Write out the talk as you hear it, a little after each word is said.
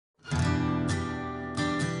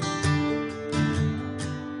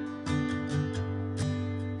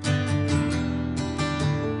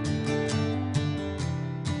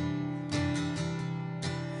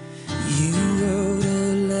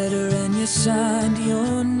find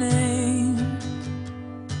your name.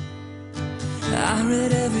 I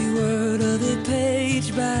read every word of it page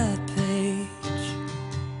by page.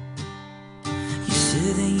 You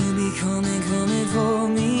said that you'd be coming for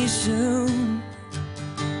me soon.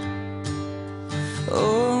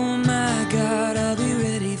 Oh my God, I'll be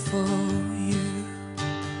ready for you.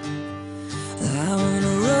 I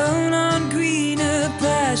wanna run on greener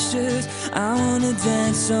pastures, I wanna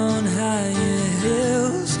dance on higher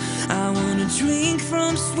hills, I wanna drink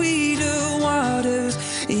from sweeter waters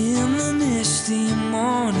in the misty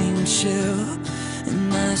morning chill. And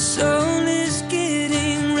my soul is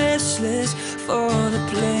getting restless for the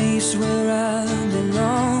place where I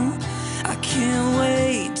belong. I can't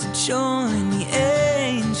wait to join the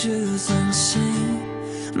angels and sing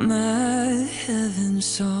my heaven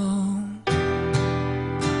song.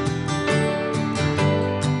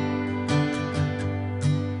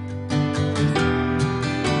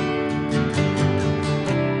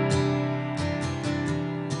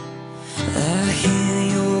 I hear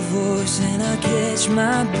your voice and I catch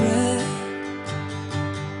my breath.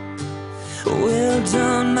 Well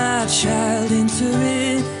done, my child, enter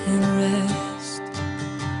in and rest.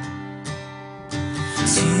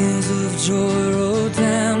 Tears of joy roll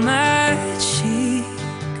down my cheek.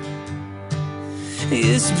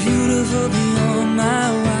 It's beautiful beyond my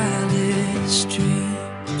wildest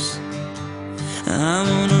dreams. I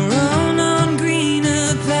wanna run on greener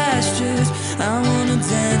pastures, I wanna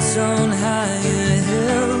dance on higher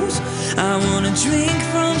hills, I wanna drink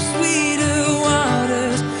from sweeter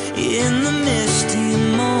waters in the misty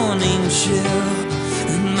morning chill.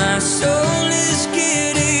 And my soul is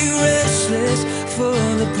getting restless for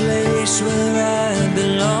the place where I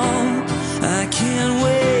belong. I can't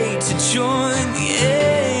wait to join the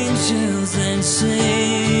angels and sing.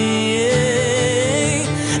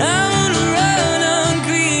 I wanna run on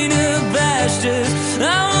greener pastures,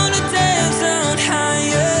 I wanna dance on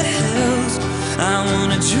higher hills, I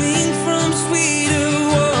wanna drink from sweeter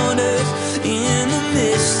waters in the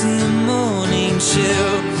misty morning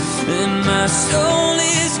chill. And my soul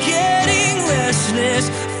is getting restless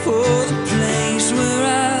for the place where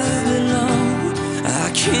I belong. I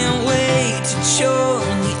can't wait to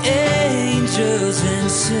join the angels and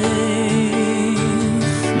sing.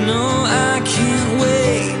 No, I can't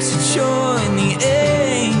wait to join the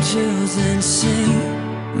angels and sing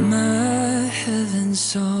my heaven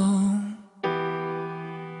song.